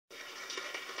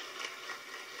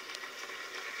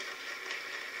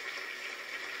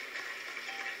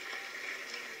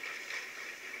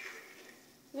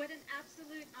What an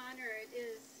absolute honor it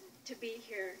is to be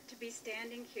here, to be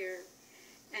standing here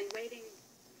and waiting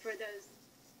for those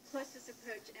closest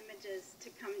approach images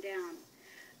to come down.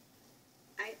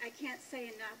 I can't say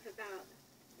enough about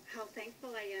how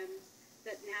thankful I am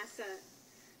that NASA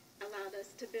allowed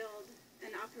us to build and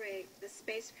operate the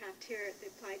spacecraft here at the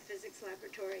Applied Physics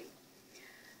Laboratory.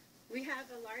 We have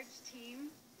a large team,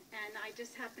 and I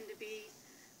just happen to be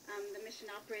the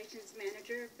mission operations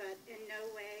manager, but in no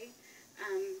way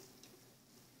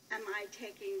am I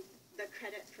taking the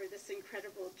credit for this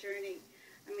incredible journey.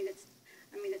 I mean,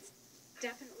 it's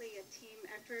definitely a team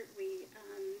effort.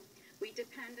 We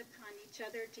depend upon each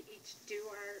other to each do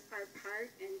our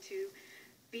part and to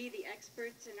be the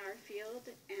experts in our field.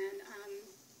 And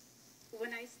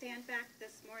when I stand back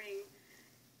this morning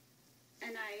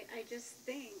and I just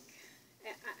think,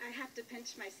 I have to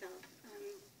pinch myself.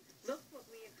 Look what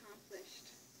we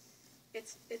accomplished.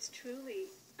 It's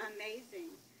truly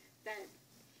amazing that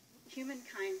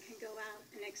humankind can go out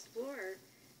and explore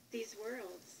these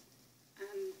worlds.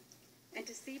 And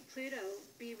to see Pluto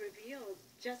be revealed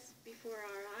just before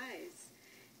our eyes,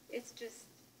 it's just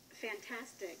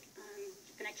fantastic.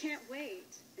 And I can't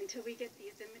wait until we get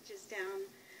these images down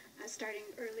starting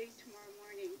early tomorrow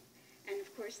morning. And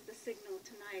of course the signal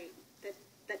tonight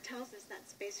that tells us that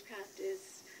spacecraft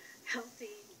is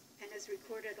healthy and has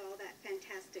recorded all that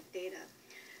fantastic data.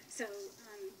 So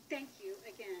thank you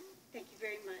again. Thank you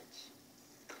very much.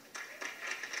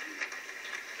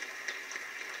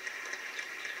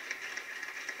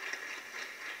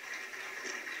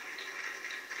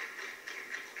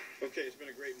 Okay, it's been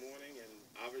a great morning, and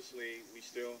obviously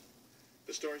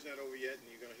the story's not over yet,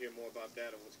 and you're going to hear more about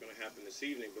that and what's going to happen this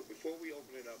evening. But before we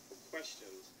open it up for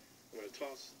questions, I'm going to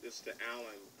toss this to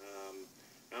Alan.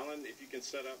 Alan, if you can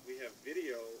set up, we have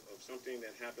video of something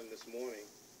that happened this morning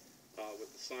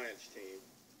with the science team,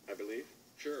 I believe.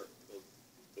 Sure. Well,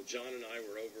 John and I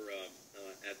were over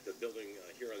at the building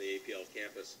here on the APL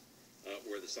campus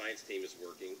where the science team is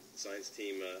working. The science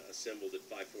team assembled at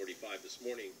 5:45 this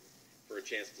morning for a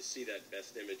chance to see that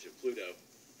best image of Pluto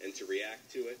and to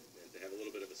react to it and to have a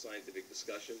little bit of a scientific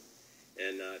discussion.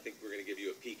 And I think we're going to give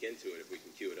you a peek into it if we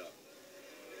can cue it up.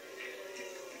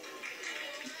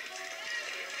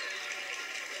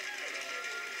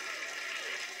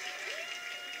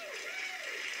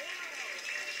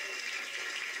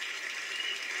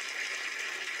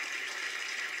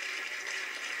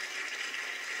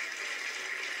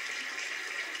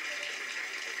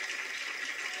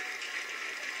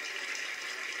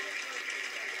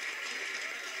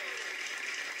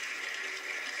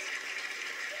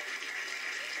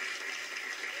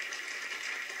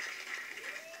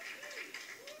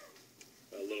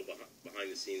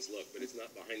 Behind-the-scenes look, but it's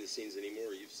not behind the scenes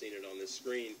anymore. You've seen it on this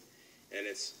screen, and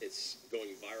it's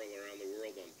going viral around the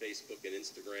world on Facebook and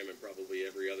Instagram and probably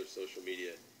every other social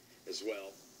media as well.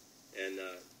 And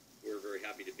we're very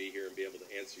happy to be here and be able to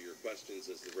answer your questions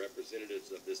as the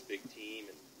representatives of this big team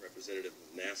and representative of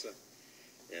NASA.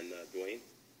 And Dwayne,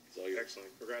 it's all yours. Excellent.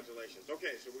 Congratulations.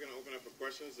 Okay, so we're going to open up for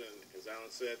questions, and as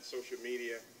Alan said, social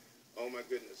media, oh my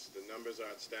goodness, the numbers are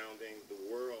astounding. The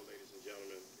world, ladies and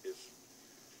gentlemen,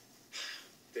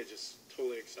 they're just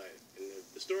totally excited. And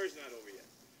the story's not over yet.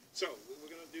 So what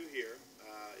we're going to do here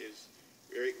is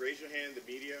raise your hand, the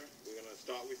media. We're going to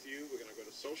start with you. We're going to go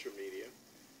to social media.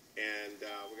 And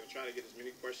we're going to try to get as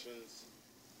many questions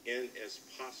in as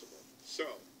possible. So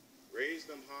raise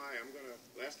them high.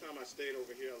 Last time I stayed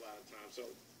over here a lot of times. So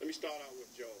let me start out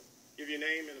with Joel. Give your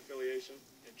name and affiliation.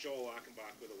 And Joel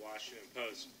Achenbach with the Washington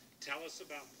Post. Tell us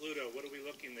about Pluto. What are we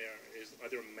looking there?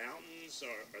 Are there mountains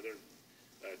or are there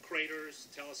craters?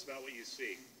 Tell us about what you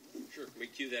see. Sure. Can we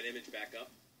cue that image back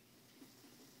up?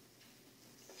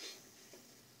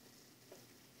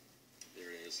 There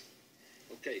it is.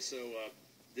 Okay, so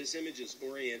this image is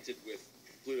oriented with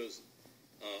Pluto's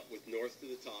with north to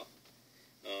the top,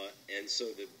 and so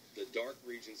the dark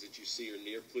regions that you see are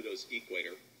near Pluto's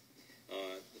equator.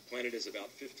 The planet is about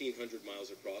 1,500 miles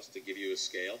across, to give you a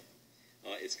scale.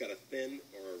 It's got a thin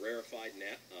or a rarefied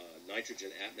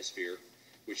nitrogen atmosphere,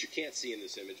 which you can't see in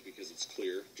this image because it's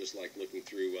clear, just like looking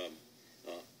through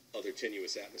other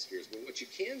tenuous atmospheres. But what you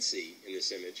can see in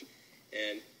this image,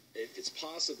 and it's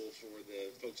possible for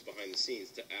the folks behind the scenes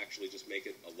to actually just make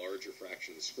it a larger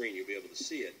fraction of the screen, you'll be able to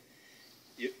see it.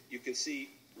 You can see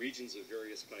regions of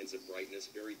various kinds of brightness,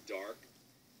 very dark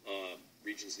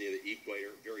regions near the equator,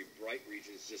 very bright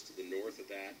regions just to the north of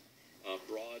that,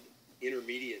 broad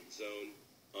intermediate zone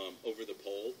over the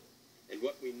pole. And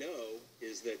what we know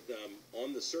is that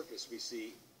on the surface we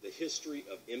see the history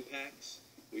of impacts.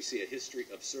 We see a history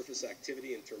of surface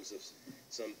activity in terms of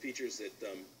some features that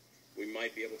we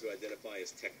might be able to identify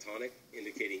as tectonic,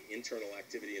 indicating internal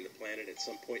activity in the planet at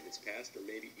some point in its past, or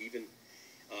maybe even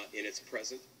in its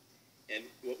present. And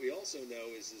what we also know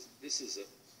is this is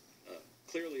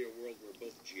clearly a world where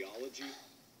both geology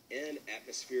and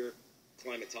atmospheric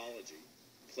climatology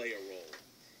play a role,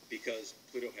 because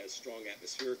Pluto has strong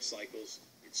atmospheric cycles.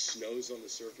 It snows on the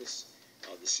surface.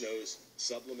 The snows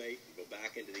sublimate and go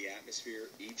back into the atmosphere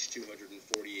each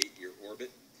 248-year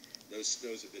orbit. Those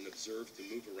snows have been observed to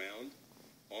move around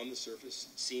on the surface,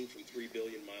 seen from 3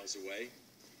 billion miles away.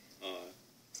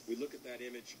 We look at that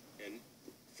image, and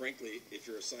frankly, if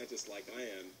you're a scientist like I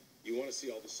am, you want to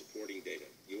see all the supporting data.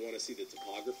 You want to see the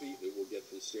topography that we'll get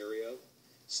from stereo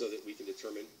so that we can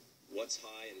determine what's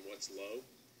high and what's low.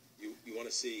 You want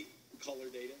to see color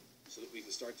data so that we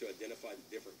can start to identify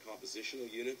the different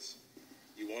compositional units.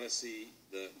 You want to see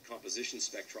the composition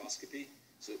spectroscopy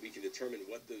so that we can determine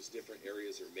what those different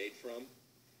areas are made from.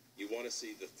 You want to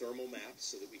see the thermal maps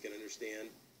so that we can understand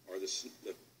are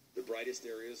the brightest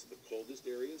areas, the coldest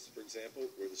areas, for example,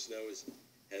 where the snow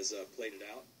has plated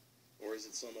out, or is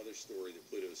it some other story that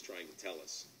Pluto is trying to tell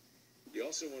us? You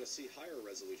also want to see higher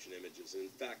resolution images. And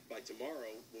in fact, by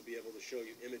tomorrow, we'll be able to show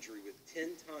you imagery with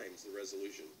 10 times the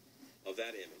resolution of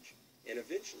that image. And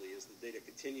eventually, as the data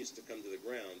continues to come to the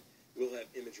ground, we'll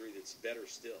have imagery that's better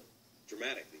still,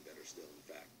 dramatically better still, in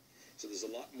fact. So there's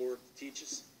a lot more to teach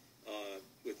us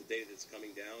with the data that's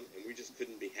coming down, and we just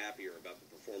couldn't be happier about the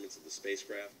performance of the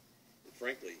spacecraft, and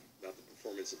frankly, about the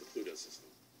performance of the Pluto system.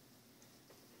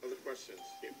 Other questions?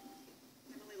 Here.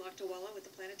 Emily Lochtawalla with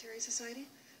the Planetary Society.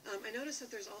 I noticed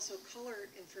that there's also color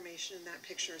information in that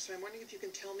picture, so I'm wondering if you can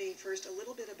tell me first a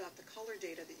little bit about the color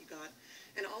data that you got,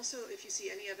 and also if you see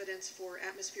any evidence for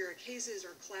atmospheric hazes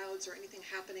or clouds or anything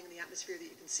happening in the atmosphere that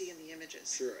you can see in the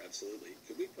images. Sure, absolutely.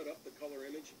 Could we put up the color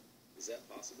image? Is that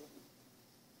possible?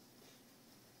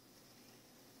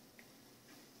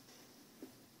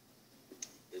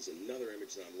 There's another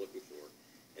image that I'm looking for,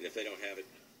 and if they don't have it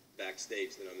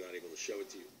backstage, then I'm not able to show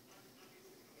it to you.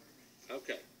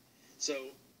 Okay. So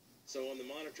on the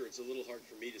monitor, it's a little hard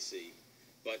for me to see,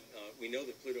 but we know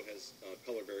that Pluto has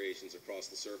color variations across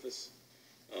the surface.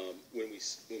 When we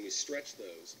stretch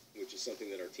those, which is something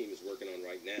that our team is working on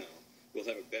right now, we'll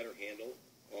have a better handle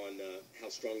on how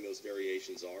strong those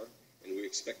variations are, and we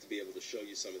expect to be able to show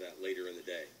you some of that later in the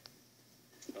day.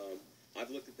 I've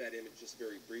looked at that image just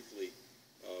very briefly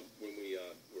when we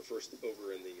were first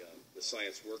over in the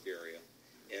science work area,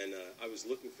 and I was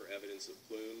looking for evidence of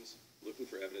plumes, looking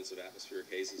for evidence of atmospheric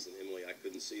hazes, and Emily, I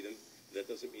couldn't see them. That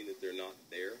doesn't mean that they're not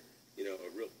there. You know, a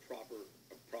real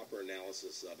proper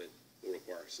analysis of it will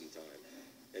require some time,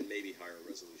 and maybe higher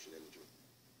resolution imagery.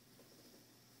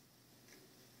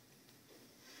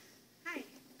 Hi,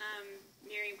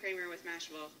 Miriam Kramer with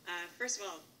Mashable. First of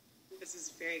all, this is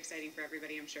very exciting for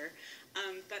everybody, I'm sure.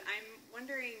 But I'm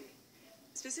wondering,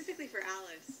 specifically for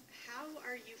Alice, how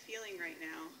are you feeling right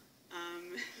now,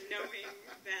 knowing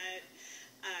that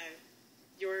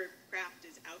your craft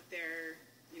is out there,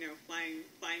 you know, flying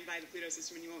by the Pluto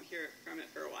system, and you won't hear from it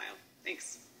for a while?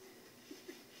 Thanks.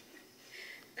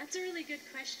 That's a really good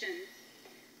question.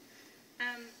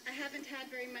 I haven't had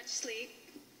very much sleep.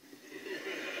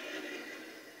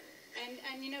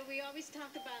 And you know, we always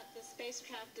talk about the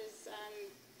spacecraft as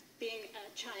being a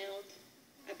child,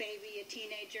 a baby, a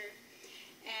teenager.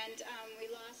 And we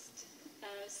lost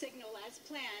signal as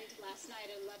planned last night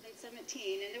at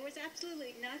 11:17, and there was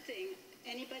absolutely nothing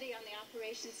anybody on the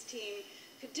operations team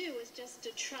could do. Was just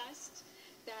to trust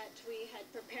that we had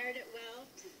prepared it well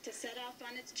to set off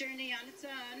on its journey on its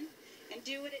own and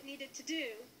do what it needed to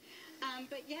do.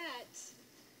 But yet,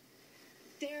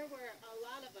 there were a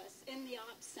lot of us in the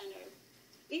ops center,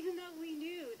 even though we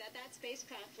knew that that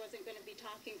spacecraft wasn't going to be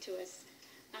talking to us.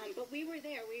 But we were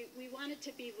there. We wanted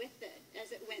to be with it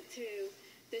as it went through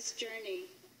this journey.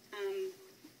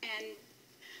 And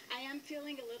I am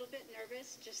feeling a little bit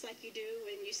nervous, just like you do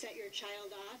when you set your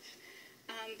child off.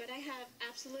 But I have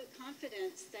absolute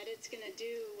confidence that it's going to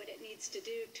do what it needs to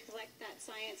do to collect that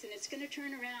science, and it's going to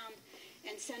turn around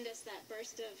and send us that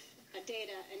burst of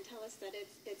data and tell us that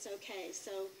it's okay.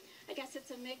 So I guess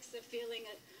it's a mix of feeling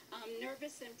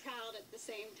nervous and proud at the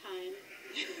same time.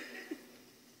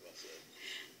 Well said.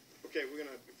 Okay, we're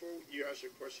gonna, before you ask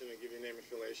your question and give your name and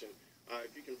affiliation,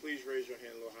 if you can please raise your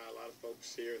hand a little high. A lot of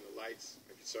folks here and the lights,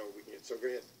 so we can get, so go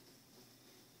ahead.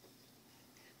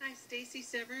 Hi, Stacy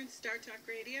Severn, Star Talk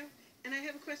Radio, and I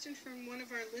have a question from one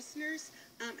of our listeners.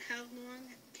 How long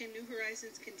can New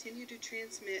Horizons continue to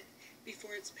transmit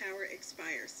before its power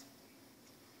expires?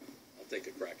 I'll take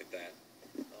a crack at that.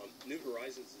 New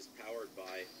Horizons is powered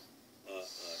by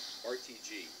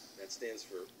RTG. That stands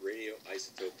for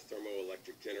radioisotope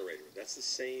thermoelectric generator. That's the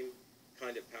same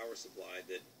kind of power supply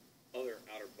that other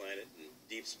outer planet and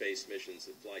deep space missions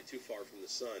that fly too far from the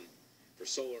sun for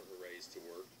solar arrays to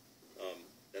work.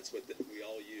 That's what we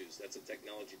all use. That's a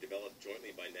technology developed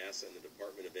jointly by NASA and the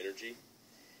Department of Energy.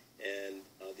 And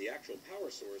the actual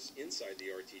power source inside the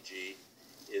RTG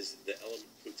is the element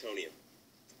plutonium,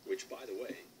 which, by the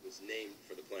way, was named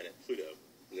for the planet Pluto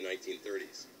in the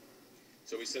 1930s.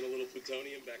 So we sent a little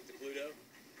plutonium back to Pluto.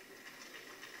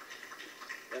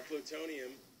 That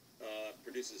plutonium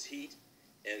produces heat,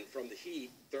 and from the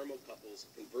heat, thermocouples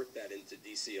convert that into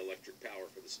DC electric power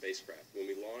for the spacecraft. When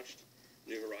we launched,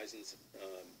 New Horizons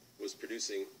was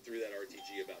producing through that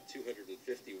RTG about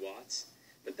 250 watts,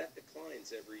 but that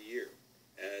declines every year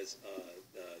as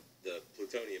the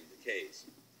plutonium decays.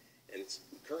 And it's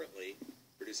currently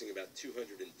producing about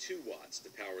 202 watts to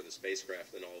power the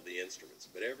spacecraft and all of the instruments.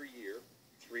 But every year,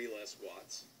 3 less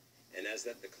watts. And as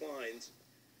that declines,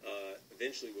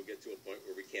 eventually we'll get to a point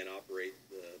where we can't operate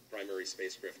the primary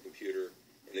spacecraft computer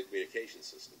and the communication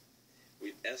system.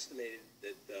 We've estimated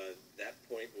that that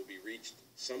point will be reached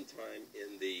sometime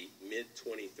in the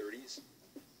mid-2030s,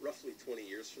 roughly 20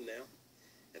 years from now.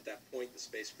 At that point, the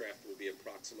spacecraft will be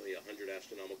approximately 100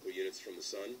 astronomical units from the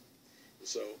sun. And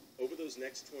so over those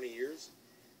next 20 years,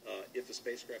 if the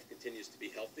spacecraft continues to be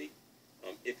healthy,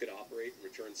 it could operate and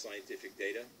return scientific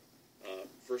data,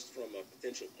 first from a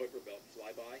potential Kuiper Belt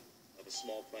flyby of a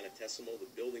small planetesimal, the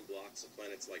building blocks of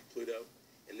planets like Pluto,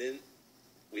 and then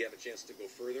we have a chance to go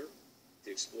further to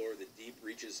explore the deep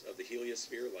reaches of the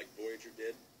heliosphere like Voyager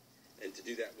did, and to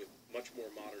do that with much more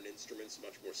modern instruments,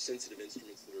 much more sensitive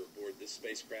instruments that are aboard this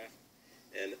spacecraft,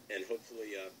 and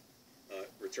hopefully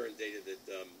return data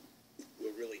that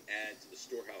will really add to the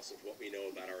storehouse of what we know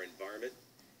about our environment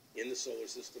in the solar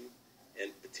system, and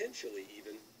potentially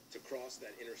even to cross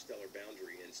that interstellar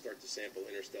boundary and start to sample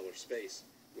interstellar space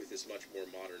with this much more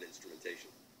modern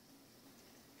instrumentation.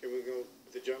 Okay, we'll go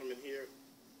with the gentleman here.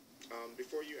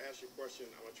 Before you ask your question,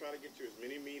 I'm going to try to get to as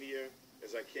many media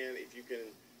as I can. If you can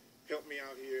help me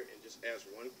out here and just ask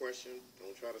one question,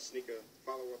 I'll try to sneak a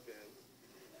follow-up in.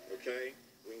 Okay?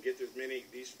 We can get to as many.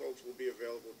 These folks will be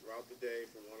available throughout the day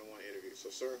for one-on-one interviews.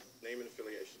 So, sir, name and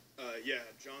affiliation. Yeah,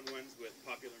 John Wenz with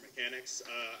Popular Mechanics.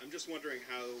 I'm just wondering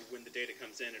how, when the data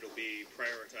comes in, it'll be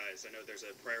prioritized. I know there's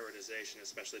a prioritization,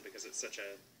 especially because it's such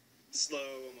a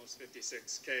slow, almost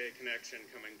 56K connection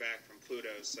coming back from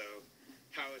Pluto. So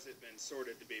how has it been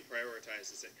sorted to be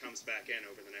prioritized as it comes back in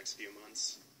over the next few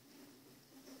months?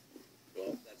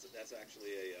 Well, that's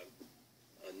actually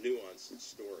a nuanced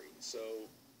story. So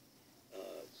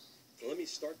let me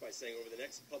start by saying over the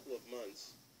next couple of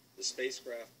months, the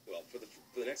spacecraft, well, for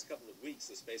the next couple of weeks,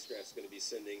 the spacecraft's going to be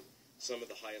sending some of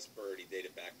the highest priority data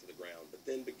back to the ground. But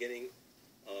then beginning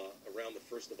around the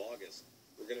 1st of August,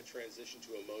 we're going to transition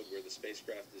to a mode where the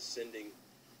spacecraft is sending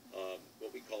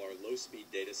what we call our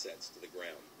low-speed data sets to the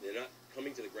ground. They're not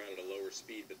coming to the ground at a lower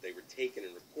speed, but they were taken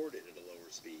and recorded at a lower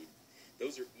speed.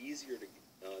 Those are easier to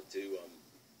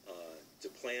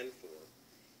plan for,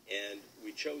 and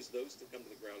we chose those to come to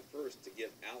the ground first to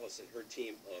give Alice and her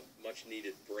team a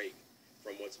much-needed break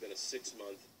from what's been a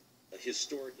 6-month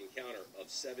historic encounter of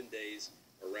 7 days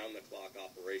around-the-clock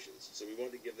operations. So we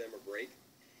wanted to give them a break,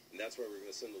 and that's why we're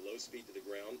going to send the low speed to the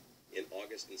ground in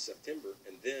August and September,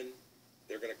 and then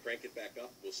they're going to crank it back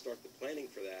up. We'll start the planning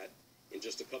for that in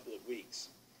just a couple of weeks.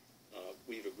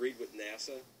 We've agreed with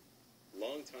NASA a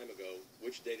long time ago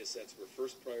which data sets were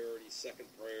first priority, second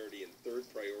priority, and third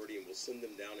priority, and we'll send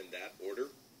them down in that order.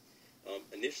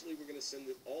 Initially, we're going to send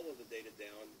all of the data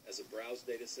down as a browse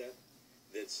data set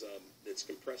that's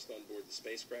compressed on board the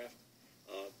spacecraft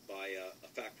by a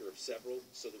factor of several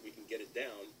so that we can get it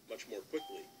down much more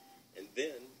quickly. And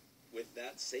then, with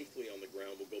that safely on the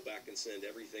ground, we'll go back and send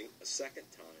everything a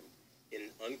second time in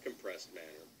an uncompressed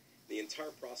manner. The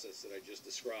entire process that I just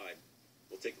described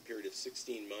will take a period of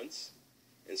 16 months,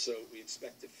 and so we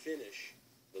expect to finish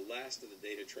the last of the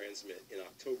data transmit in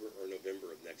October or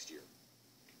November of next year.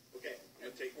 Okay, I'm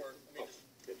going to take... Let me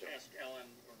just ask Alan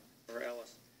or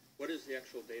Alice, what is the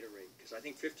actual data rate? Because I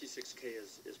think 56K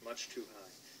is much too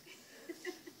high.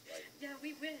 Yeah,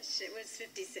 we wish it was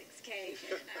 56K.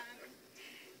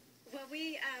 Well,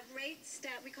 we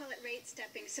call it rate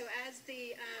stepping. So as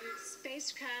the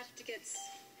spacecraft gets,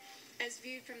 as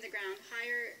viewed from the ground,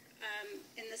 higher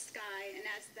in the sky, and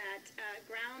as that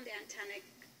ground antenna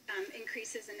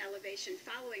increases in elevation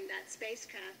following that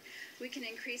spacecraft, we can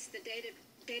increase the data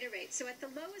rate. So at the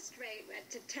lowest rate,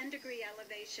 at a 10-degree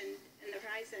elevation in the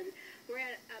horizon, we're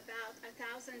at about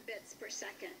 1,000 bits per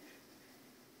second.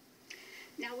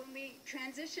 Now, when we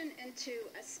transition into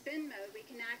a spin mode, we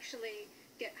can actually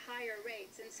get higher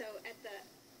rates. And so at the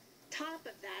top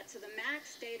of that, so the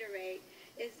max data rate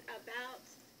is about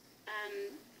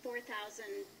 4,000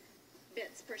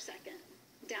 bits per second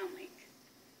downlink.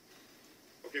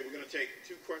 Okay, we're going to take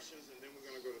two questions, and then we're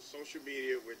going to go to social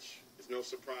media, which is no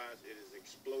surprise. It is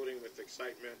exploding with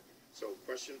excitement. So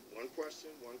one question,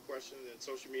 and then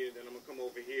social media. Then I'm going to come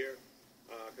over here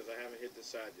because I haven't hit this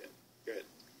side yet. Go ahead.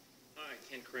 Hi,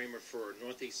 Ken Kramer for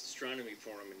Northeast Astronomy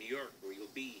Forum in New York, where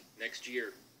you'll be next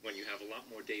year when you have a lot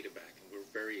more data back. And we're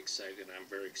very excited, and I'm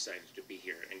very excited to be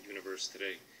here in Universe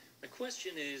today. My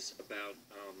question is about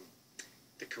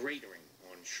the cratering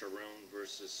on Charon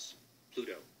versus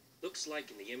Pluto. Looks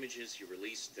like in the images you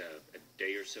released a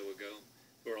day or so ago,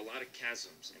 there were a lot of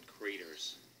chasms and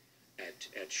craters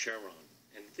at Charon.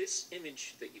 And this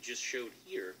image that you just showed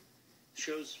here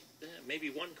shows maybe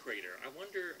one crater. I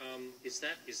wonder, is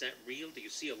that real? Do you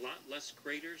see a lot less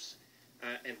craters?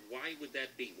 And why would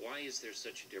that be? Why is there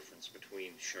such a difference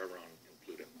between Charon and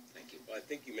Pluto? Thank you. Well, I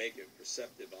think you make a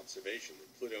perceptive observation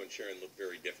that Pluto and Charon look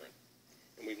very different.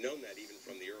 And we've known that even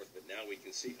from the Earth, but now we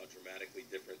can see how dramatically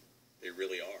different they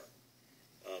really are.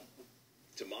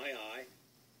 To my eye,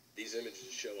 these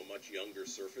images show a much younger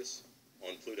surface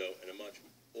on Pluto and a much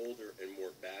older and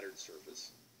more battered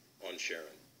surface on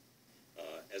Charon.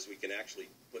 As we can actually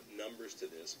put numbers to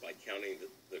this by counting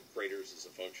the craters as a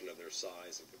function of their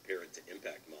size and compare it to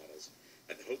impact models,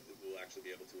 I hope that we'll actually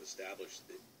be able to establish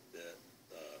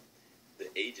the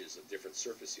ages of different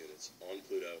surface units on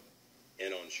Pluto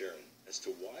and on Charon. As to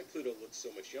why Pluto looks so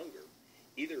much younger,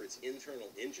 either its internal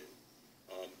engine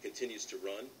continues to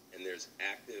run and there's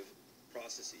active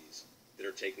processes that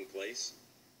are taking place,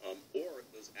 or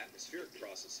those atmospheric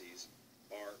processes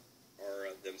are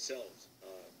themselves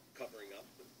covering up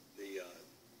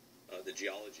the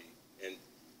geology and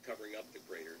covering up the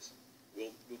craters.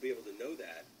 We'll be able to know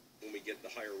that when we get the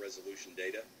higher resolution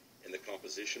data and the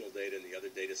compositional data and the other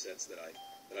data sets that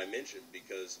I mentioned,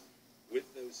 because with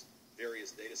those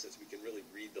various data sets we can really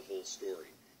read the whole story.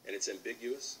 And it's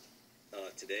ambiguous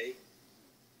today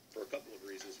for a couple of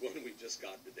reasons. One, we've just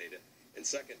got the data. And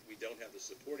second, we don't have the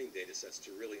supporting data sets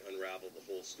to really unravel the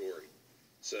whole story.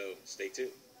 So stay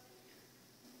tuned.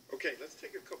 Okay, let's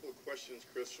take a couple of questions,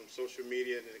 Chris, from social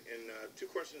media, and two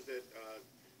questions that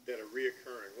are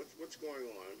reoccurring. What's going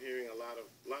on? I'm hearing a lot of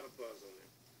buzz on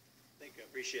there. Thank you. I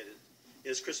appreciate it.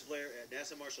 It's Chris Blair at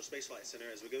NASA Marshall Space Flight Center.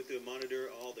 As we go through and monitor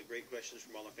all the great questions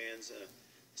from all our fans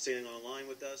staying online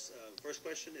with us, first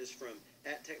question is from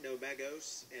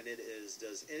 @TechnoMagos, and it is: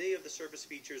 does any of the surface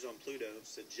features on Pluto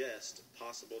suggest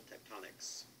possible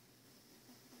tectonics?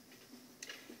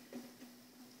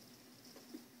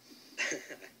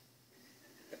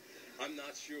 I'm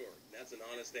not sure. That's an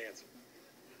honest answer.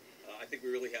 I think we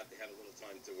really have to have a little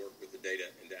time to work with the data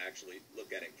and to actually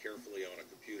look at it carefully on a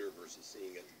computer versus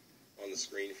seeing it on the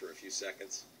screen for a few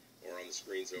seconds, or on the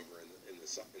screens over in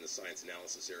the science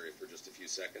analysis area for just a few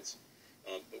seconds.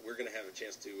 But we're going to have a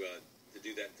chance to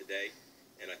do that today,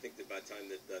 and I think that by the time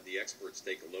that the experts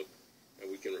take a look,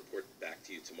 we can report back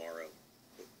to you tomorrow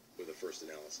with a first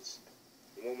analysis.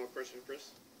 One more question,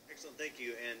 Chris? Excellent, thank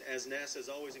you. And as NASA is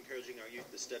always encouraging our youth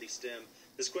to study STEM,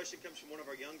 this question comes from one of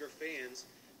our younger fans,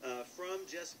 from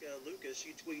Jessica Lucas.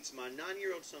 She tweets, "My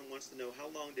 9-year-old son wants to know how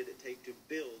long did it take to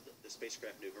build the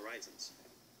spacecraft New Horizons?"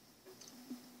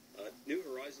 New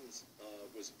Horizons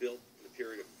was built in a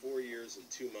period of 4 years and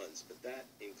 2 months, but that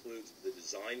includes the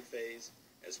design phase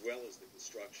as well as the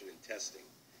construction and testing.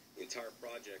 The entire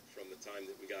project, from the time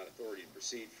that we got authority to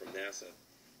proceed from NASA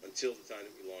until the time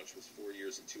that we launched, was 4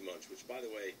 years and 2 months, which, by the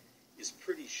way, is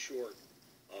pretty short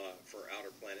for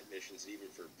outer planet missions, even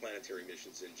for planetary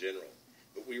missions in general.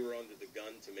 But we were under the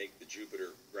gun to make the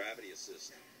Jupiter gravity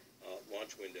assist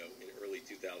launch window in early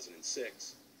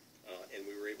 2006, and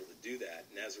we were able to do that.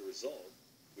 And as a result,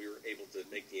 we were able to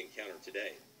make the encounter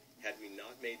today. Had we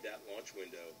not made that launch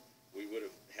window, we would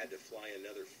have had to fly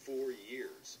another 4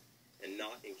 years and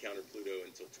not encounter Pluto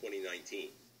until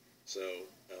 2019. So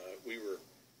we were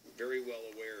very well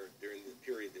aware during the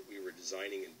period that we were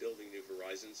designing and building New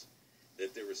Horizons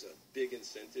that there was a big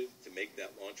incentive to make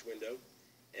that launch window.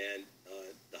 And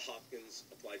the Hopkins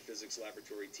Applied Physics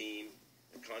Laboratory team,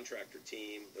 the contractor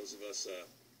team, those of us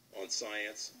on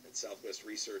science at Southwest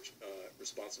Research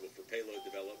responsible for payload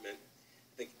development,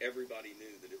 I think everybody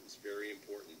knew that it was very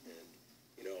important. And,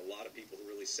 you know, a lot of people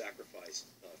really sacrificed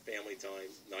family time,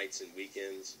 nights and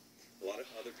weekends. A lot of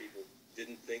other people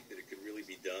didn't think that it could really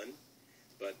be done,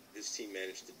 but this team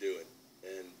managed to do it,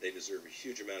 and they deserve a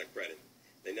huge amount of credit.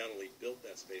 They not only built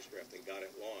that spacecraft and got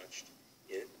it launched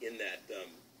in that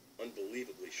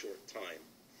unbelievably short time,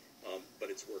 but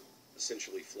it's worked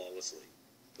essentially flawlessly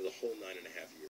for the whole 9.5 years.